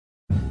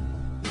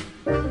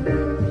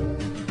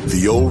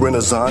The old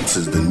Renaissance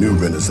is the new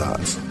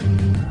Renaissance,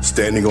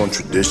 standing on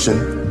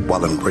tradition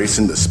while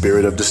embracing the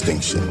spirit of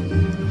distinction.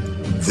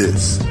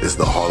 This is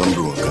the Harlem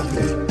Brewing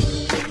Company.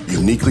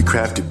 Uniquely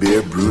crafted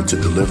beer brewed to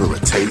deliver a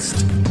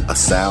taste, a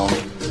sound,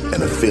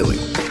 and a feeling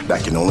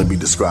that can only be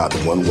described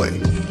in one way,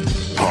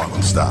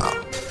 Harlem style.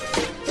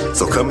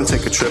 So come and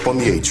take a trip on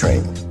the A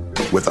Train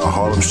with our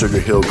Harlem Sugar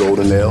Hill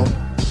Golden Ale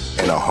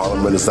and our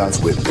Harlem Renaissance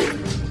Wit Beer,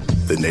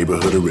 the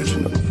neighborhood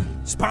original.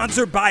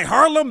 Sponsored by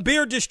Harlem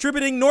Beer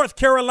Distributing North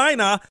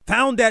Carolina,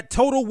 found at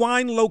Total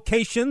Wine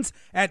locations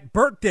at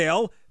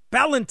Birkdale,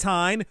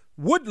 Ballantyne,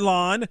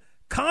 Woodlawn,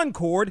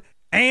 Concord,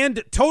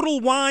 and Total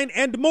Wine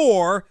and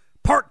More,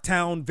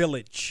 Parktown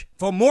Village.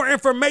 For more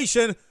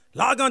information,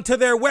 log on to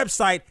their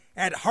website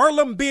at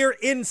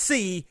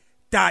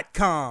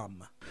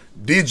harlembeernc.com.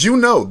 Did you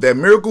know that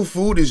Miracle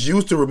Food is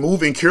used to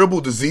remove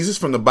incurable diseases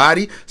from the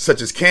body, such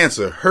as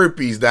cancer,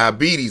 herpes,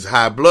 diabetes,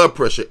 high blood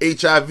pressure,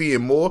 HIV,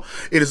 and more?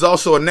 It is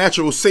also a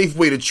natural, safe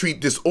way to treat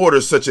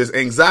disorders such as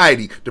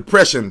anxiety,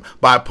 depression,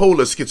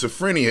 bipolar,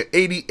 schizophrenia,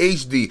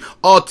 ADHD,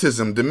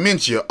 autism,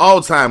 dementia,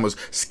 Alzheimer's,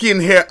 skin,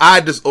 hair,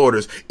 eye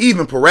disorders,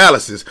 even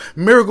paralysis.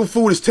 Miracle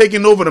Food is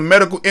taking over the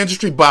medical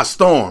industry by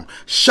storm.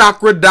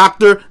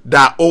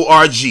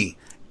 ChakraDoctor.org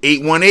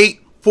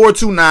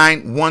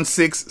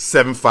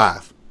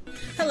 818-429-1675.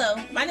 Hello,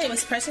 my name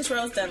is Precious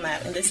Rose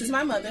Dunlap, and this is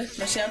my mother,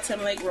 Michelle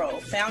Timberlake Rowe,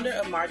 founder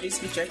of Marjorie's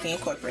Beef Jerky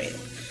Incorporated.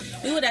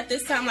 We would at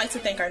this time like to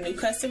thank our new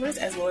customers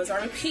as well as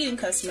our repeating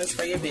customers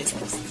for your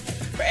business.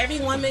 For every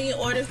 1 million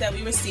orders that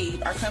we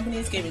receive, our company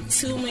is giving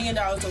 $2 million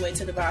away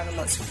to divide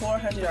amongst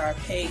 400 of our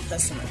paid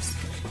customers.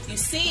 You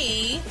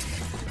see,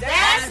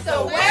 that's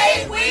the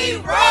way we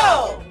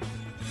roll!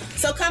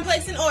 So come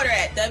place an order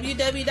at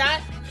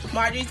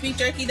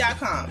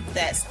www.marjoriesbeefjerky.com.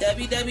 That's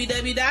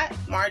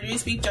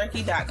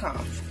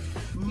www.marjoriesbeefjerky.com.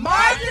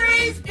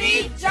 Marjorie's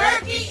Beef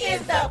Jerky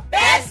is the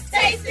best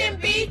tasting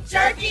beef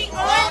jerky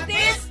on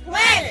this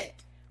planet.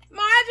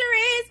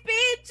 Marjorie's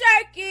Beef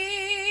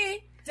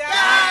Jerky.com.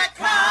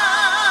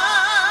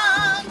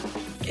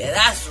 Yeah,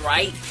 that's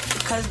right,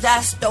 because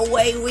that's the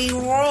way we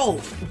roll.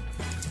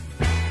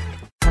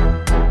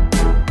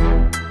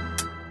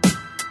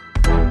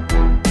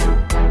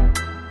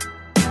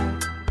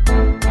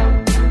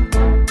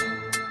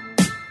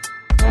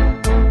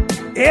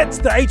 It's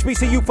the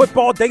HBCU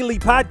Football Daily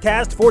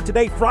Podcast for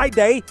today,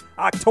 Friday,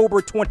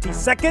 October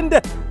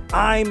 22nd.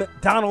 I'm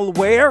Donald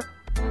Ware.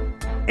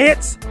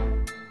 It's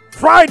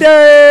Friday!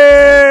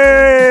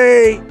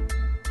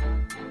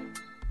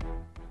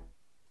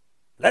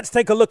 Let's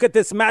take a look at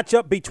this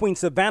matchup between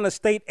Savannah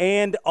State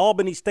and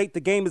Albany State.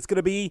 The game is going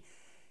to be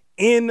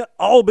in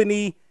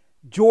Albany,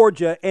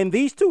 Georgia. And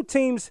these two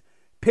teams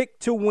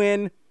picked to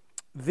win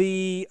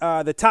the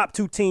top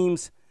two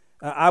teams,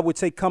 I would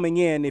say, coming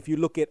in, if you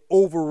look at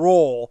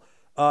overall,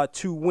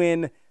 to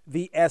win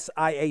the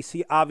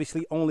SIAC.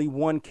 Obviously, only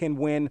one can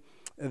win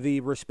the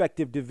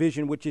respective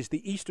division, which is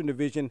the Eastern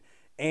Division,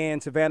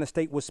 and Savannah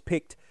State was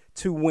picked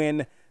to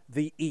win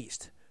the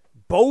East.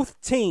 Both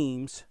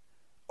teams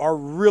are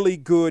really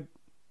good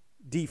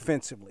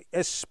defensively,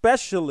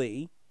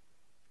 especially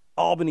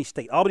Albany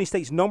State. Albany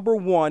State's number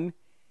one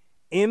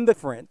in the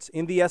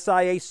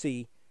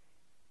SIAC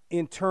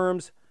in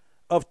terms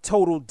of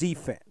total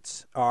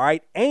defense, all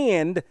right?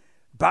 And,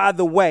 by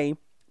the way,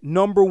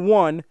 number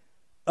one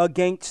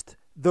against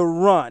the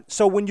run.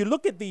 So when you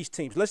look at these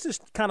teams, let's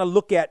just kind of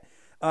look at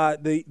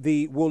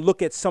we'll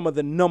look at some of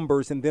the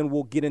numbers, and then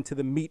we'll get into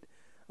the meat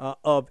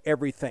of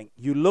everything.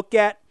 You look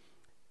at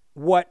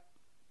what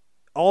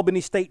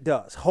Albany State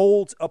does,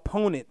 holds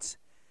opponents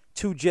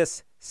to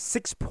just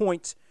 6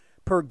 points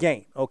per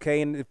game,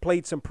 okay? And they've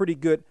played some pretty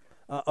good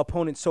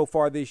opponents so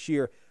far this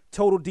year.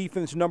 Total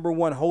defense, number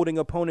one, holding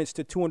opponents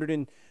to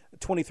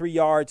 223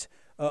 yards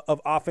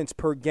of offense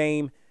per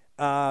game.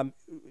 And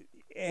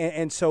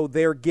so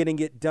they're getting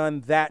it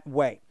done that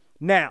way.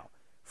 Now,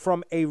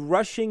 from a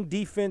rushing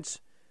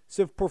defensive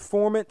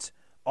performance,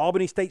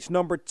 Albany State's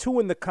number two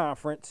in the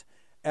conference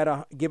at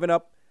giving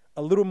up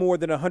a little more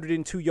than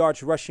 102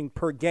 yards rushing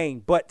per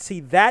game. But,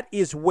 see, that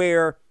is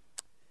where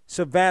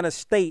Savannah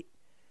State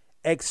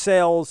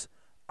excels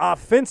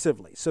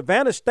offensively.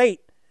 Savannah State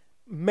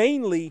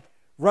mainly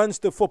runs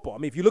the football. I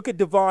mean, if you look at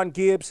Devon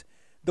Gibbs,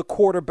 the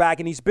quarterback,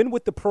 and he's been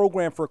with the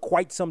program for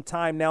quite some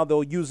time now.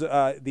 They'll use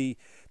the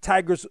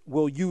Tigers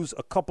will use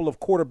a couple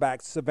of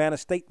quarterbacks, Savannah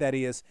State that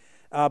is.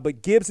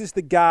 But Gibbs is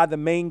the guy, the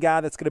main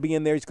guy that's going to be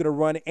in there. He's going to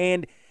run.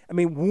 And, I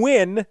mean,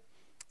 when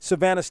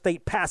Savannah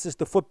State passes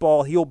the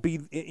football, he'll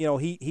be,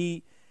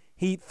 he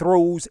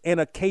throws an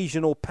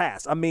occasional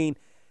pass. I mean,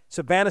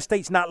 Savannah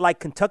State's not like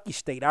Kentucky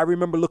State. I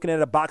remember looking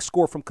at a box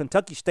score from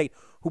Kentucky State,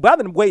 who, by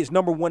the way, is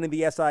number one in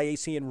the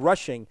SIAC in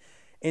rushing,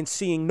 and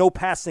seeing no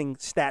passing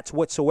stats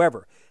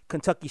whatsoever.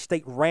 Kentucky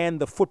State ran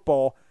the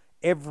football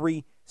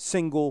every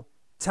single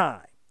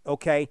time,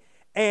 okay?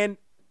 And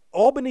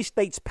Albany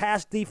State's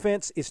pass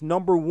defense is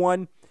number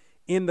one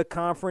in the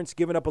conference,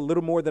 giving up a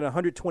little more than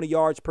 120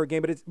 yards per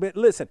game. But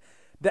listen,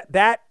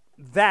 that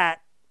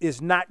is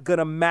not going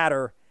to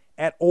matter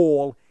at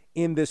all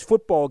in this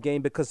football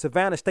game, because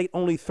Savannah State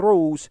only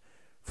throws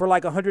for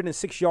like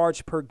 106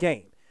 yards per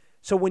game.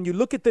 So when you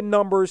look at the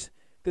numbers,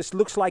 this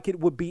looks like it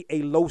would be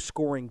a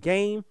low-scoring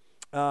game,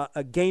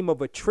 a game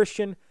of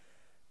attrition.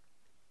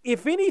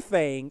 If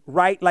anything,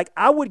 right, like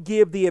I would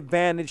give the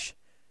advantage,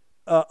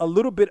 a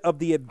little bit of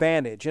the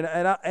advantage,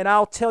 and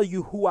I'll tell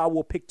you who I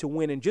will pick to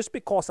win. And just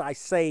because I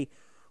say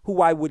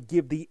who I would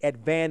give the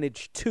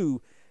advantage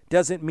to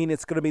doesn't mean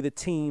it's going to be the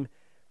team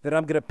that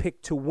I'm going to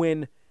pick to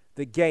win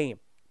the game.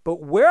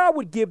 But where I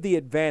would give the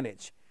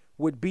advantage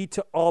would be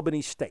to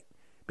Albany State,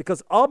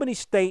 because Albany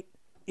State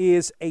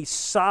is a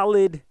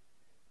solid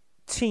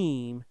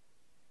team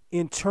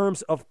in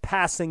terms of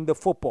passing the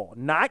football.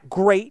 Not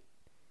great,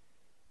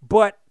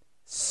 but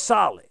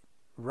solid,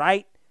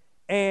 right?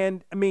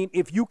 And, I mean,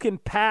 if you can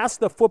pass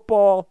the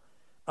football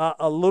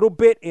a little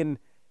bit, in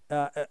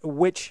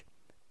which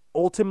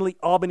ultimately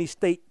Albany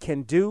State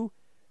can do,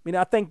 I mean,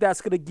 I think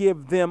that's going to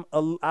give them,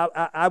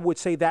 I would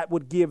say that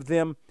would give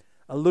them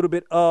a little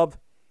bit of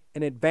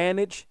an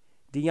advantage.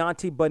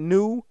 Deontay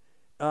Banu,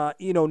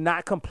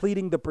 not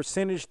completing the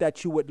percentage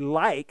that you would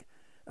like,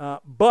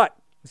 but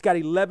he's got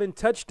 11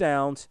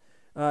 touchdowns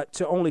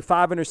to only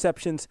 5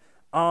 interceptions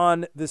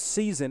on the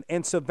season.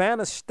 And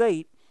Savannah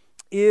State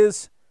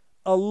is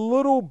a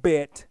little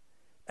bit,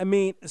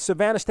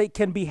 Savannah State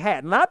can be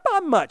had. Not by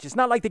much. It's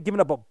not like they're giving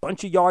up a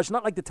bunch of yards. It's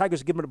not like the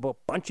Tigers are giving up a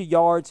bunch of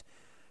yards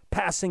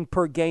passing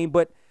per game.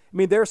 But,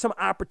 there are some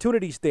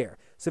opportunities there.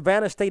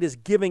 Savannah State is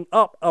giving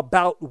up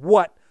about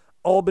what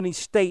Albany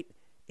State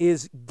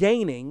is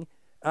gaining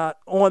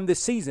on the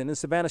season. And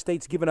Savannah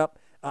State's given up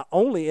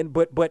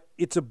but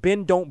it's a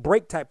bend, don't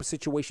break type of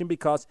situation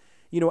because,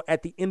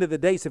 at the end of the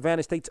day,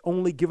 Savannah State's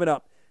only given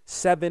up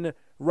 7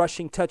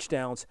 rushing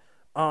touchdowns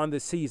on the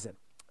season.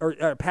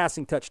 Or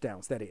passing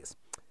touchdowns, that is.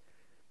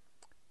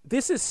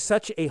 This is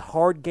such a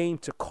hard game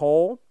to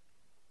call.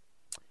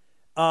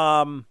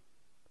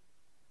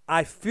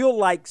 I feel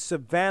like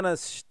Savannah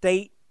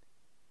State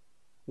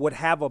would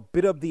have a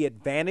bit of the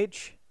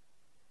advantage.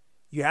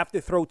 You have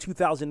to throw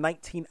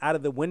 2019 out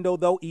of the window,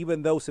 though,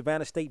 even though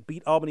Savannah State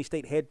beat Albany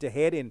State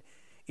head-to-head. And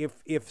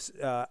if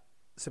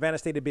Savannah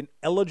State had been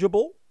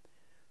eligible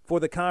for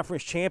the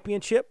conference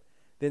championship,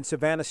 then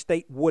Savannah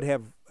State would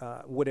have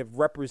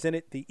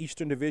represented the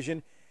Eastern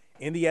Division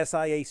in the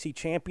SIAC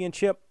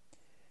championship.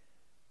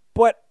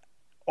 But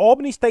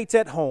Albany State's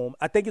at home.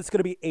 I think it's going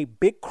to be a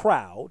big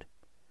crowd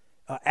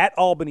at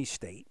Albany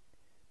State.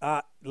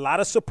 A lot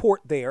of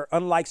support there,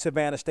 unlike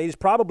Savannah State. It's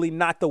probably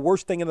not the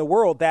worst thing in the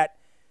world that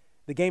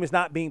the game is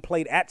not being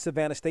played at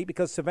Savannah State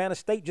because Savannah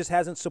State just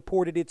hasn't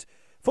supported its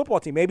football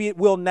team. Maybe it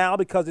will now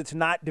because it's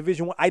not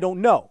Division I. I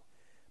don't know.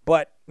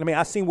 But,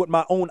 I've seen with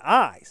my own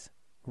eyes,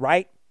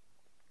 right?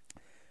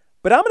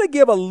 But I'm going to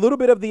give a little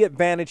bit of the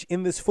advantage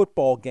in this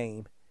football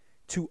game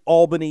to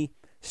Albany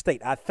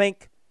State. I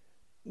think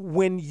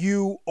when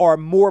you are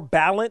more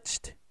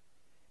balanced,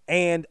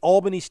 and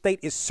Albany State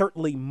is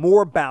certainly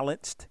more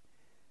balanced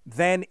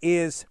than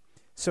is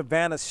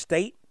Savannah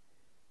State,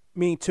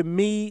 to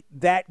me,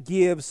 that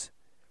gives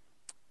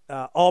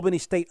Albany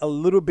State a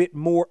little bit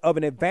more of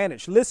an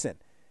advantage. Listen,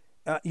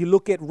 you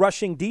look at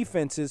rushing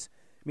defenses.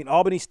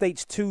 Albany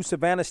State's 2,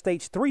 Savannah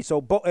State's 3.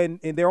 So, and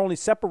they're only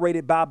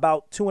separated by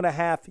about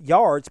 2.5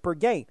 yards per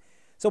game.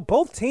 So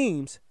both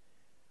teams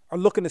are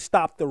looking to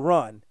stop the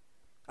run.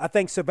 I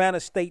think Savannah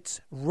State's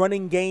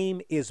running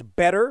game is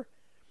better,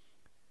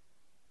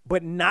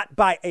 but not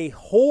by a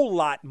whole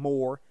lot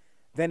more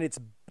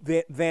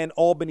than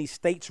Albany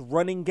State's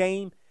running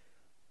game.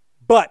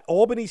 But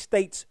Albany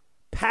State's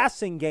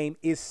passing game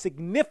is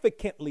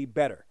significantly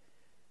better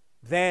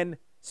than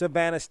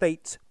Savannah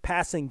State's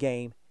passing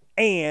game.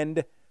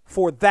 And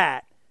for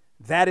that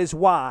is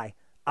why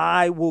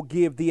I will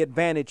give the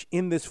advantage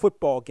in this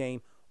football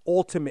game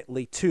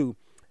ultimately to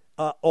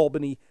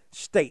Albany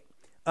State.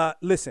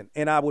 Listen,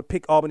 and I would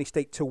pick Albany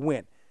State to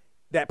win.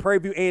 That Prairie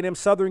View A&M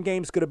Southern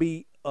game is going to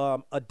be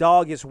a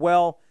dog as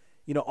well.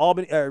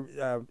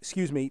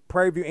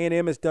 Prairie View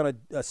A&M has done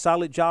a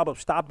solid job of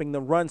stopping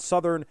the run.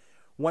 Southern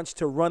wants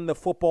to run the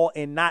football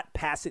and not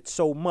pass it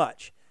so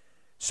much.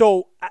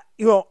 So,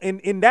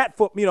 in that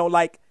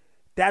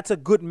that's a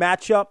good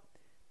matchup.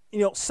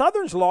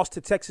 Southern's lost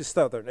to Texas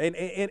Southern,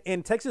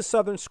 and Texas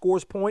Southern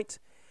scores points.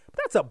 But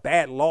that's a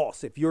bad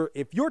loss if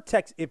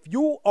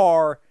you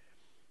are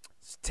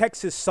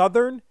Texas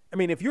Southern.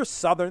 If you're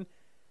Southern,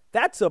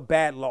 that's a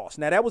bad loss.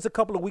 Now, that was a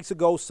couple of weeks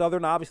ago.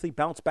 Southern obviously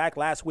bounced back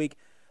last week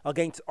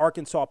against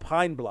Arkansas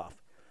Pine Bluff.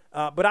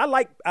 But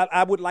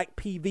I would like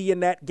PV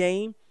in that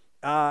game,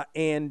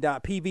 and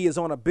PV is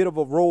on a bit of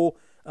a roll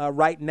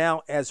right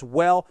now as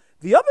well.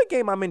 The other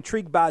game I'm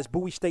intrigued by is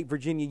Bowie State,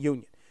 Virginia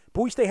Union.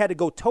 Bowie State had to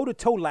go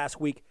toe-to-toe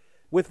last week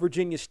with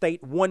Virginia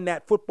State, won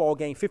that football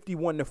game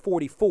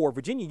 51-44.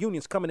 Virginia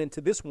Union's coming into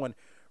this one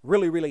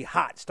really, really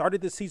hot.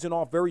 Started the season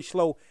off very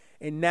slow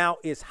and now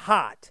is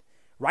hot,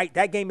 right?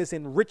 That game is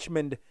in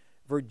Richmond,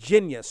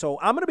 Virginia. So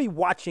I'm going to be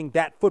watching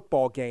that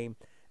football game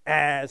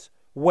as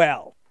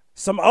well.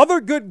 Some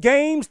other good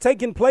games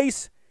taking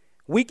place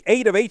week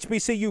 8 of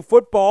HBCU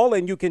football,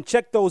 and you can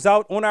check those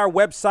out on our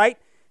website,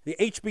 the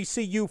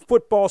HBCU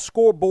football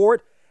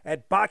scoreboard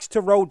at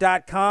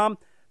boxtorow.com.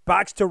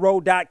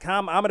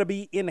 Boxtorow.com. I'm going to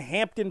be in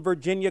Hampton,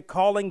 Virginia,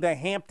 calling the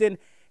Hampton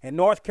and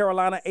North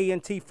Carolina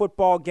A&T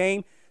football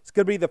game. It's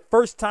going to be the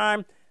first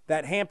time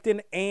that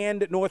Hampton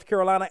and North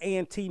Carolina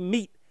A&T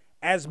meet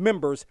as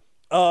members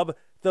of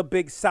the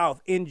Big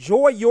South.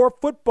 Enjoy your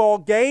football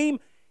game.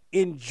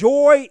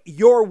 Enjoy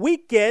your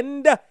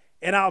weekend,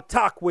 and I'll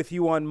talk with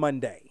you on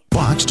Monday.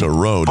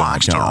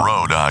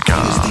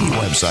 BoxToRow.com is the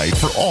website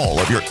for all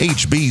of your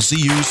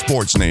HBCU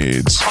sports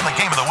needs. From the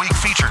Game of the Week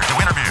feature to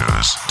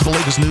interviews to the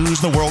latest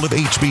news in the world of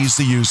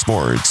HBCU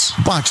sports,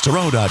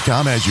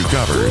 BoxToRow.com has you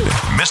covered.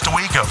 Missed a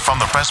week of From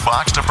the Press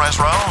Box to Press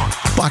Row?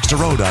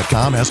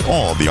 BoxToRow.com has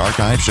all the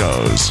archive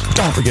shows.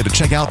 Don't forget to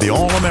check out the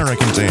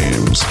All-American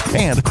teams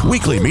and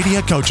weekly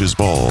media coaches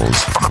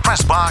polls. From the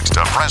Press Box to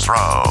Press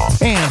Row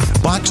and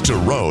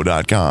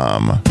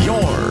BoxToRow.com,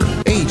 your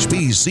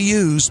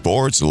HBCU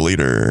sports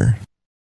leader.